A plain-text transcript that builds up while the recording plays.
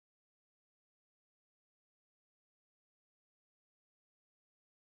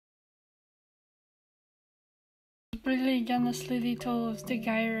brillig and the slithy toves, the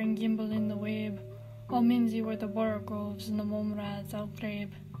gyre and gimble in the wabe. All mimsy were the borogoves and the mumrads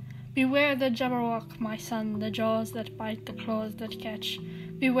outgrabe. Beware the Jabberwock, my son, the jaws that bite, the claws that catch.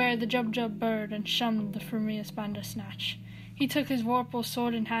 Beware the Jub bird, and shun the frumious bandersnatch. He took his vorpal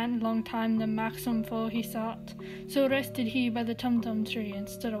sword in hand, long time the maxim foe he sought. So rested he by the tum-tum tree, and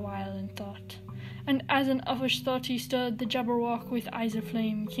stood awhile in thought. And as in uffish thought he stood, the Jabberwock with eyes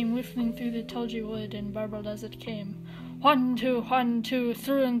aflame came whiffling through the tulgey wood, and burbled as it came. 1, 2, 1, 2,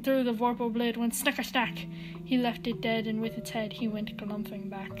 through and through the vorpal blade went snack-a-snack. He left it dead, and with its head he went galumphing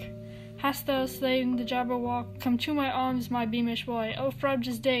back. Hast thou slain the Jabberwock? Come to my arms, my beamish boy. O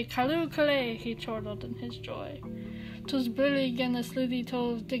frabjous day, calloo callay, he chortled in his joy. 'Twas brillig and the slithy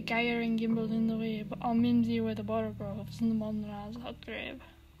toves, the gyre and gimbled in the wabe. All mimsy were the borogoves, and the munras outgrabe.